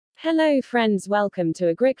Hello friends, welcome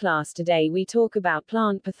to AgriClass. Today we talk about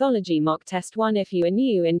plant pathology mock test 1. If you are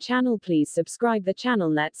new in channel, please subscribe the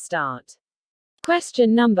channel. Let's start.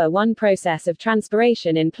 Question number 1. Process of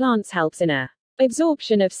transpiration in plants helps in a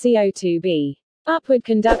absorption of CO2. B. Upward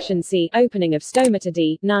conduction. C. Opening of stomata.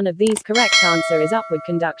 D. None of these. Correct answer is upward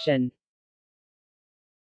conduction.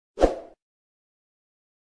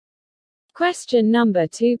 Question number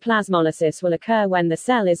 2. Plasmolysis will occur when the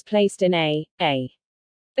cell is placed in a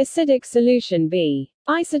acidic solution. B.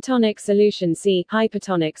 Isotonic solution. C.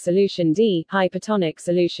 Hypertonic solution. D. Hypertonic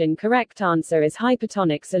solution. Correct answer is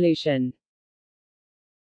hypertonic solution.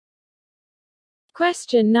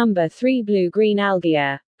 Question number 3. Blue-green algae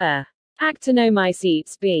are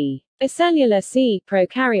actinomycetes. B. Acellular. C.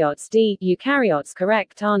 Prokaryotes. D. Eukaryotes.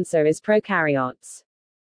 Correct answer is prokaryotes.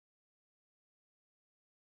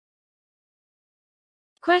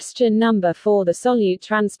 Question number 4. The solute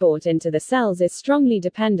transport into the cells is strongly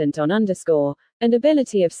dependent on and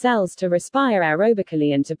ability of cells to respire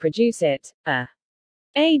aerobically and to produce it.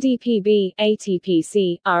 ADP. B. ATP.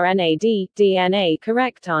 C. RNA. D. DNA.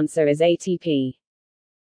 Correct answer is ATP.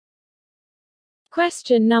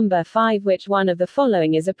 Question number 5. Which one of the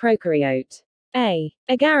following is a prokaryote? A.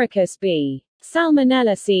 Agaricus. B.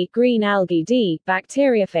 Salmonella. C. Green algae. D.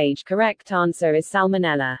 Bacteriophage. Correct answer is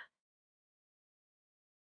Salmonella.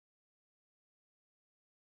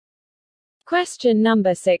 Question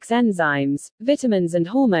number 6. Enzymes, vitamins and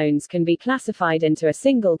hormones can be classified into a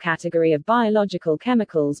single category of biological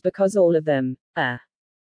chemicals because all of them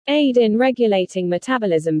aid in regulating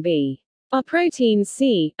metabolism. B. Are proteins.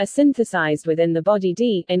 C. Are synthesized within the body.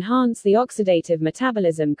 D. Enhance the oxidative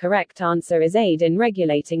metabolism. Correct answer is aid in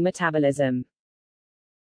regulating metabolism.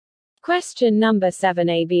 Question number 7.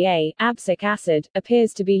 ABA, abscisic acid,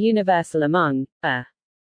 appears to be universal among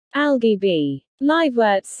algae. B.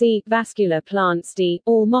 Liveworts. C. Vascular plants. D.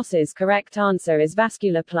 All mosses. Correct answer is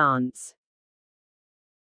vascular plants.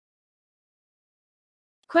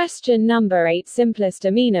 Question number 8. Simplest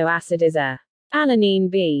amino acid is alanine.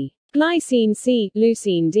 B. Glycine. C.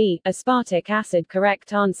 Leucine. D. Aspartic acid.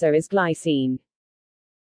 Correct answer is glycine.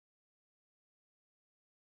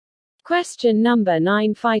 Question number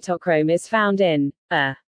 9. Phytochrome is found in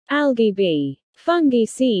algae. B. Fungi.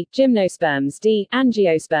 C. Gymnosperms. D.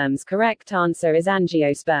 Angiosperms. Correct answer is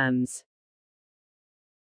angiosperms.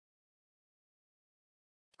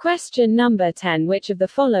 Question number 10. Which of the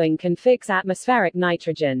following can fix atmospheric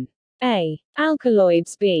nitrogen? A.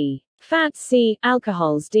 Alkaloids. B. Fats. C.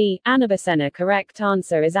 Alcohols. D. Anabocena. Correct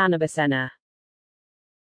answer is Anabocena.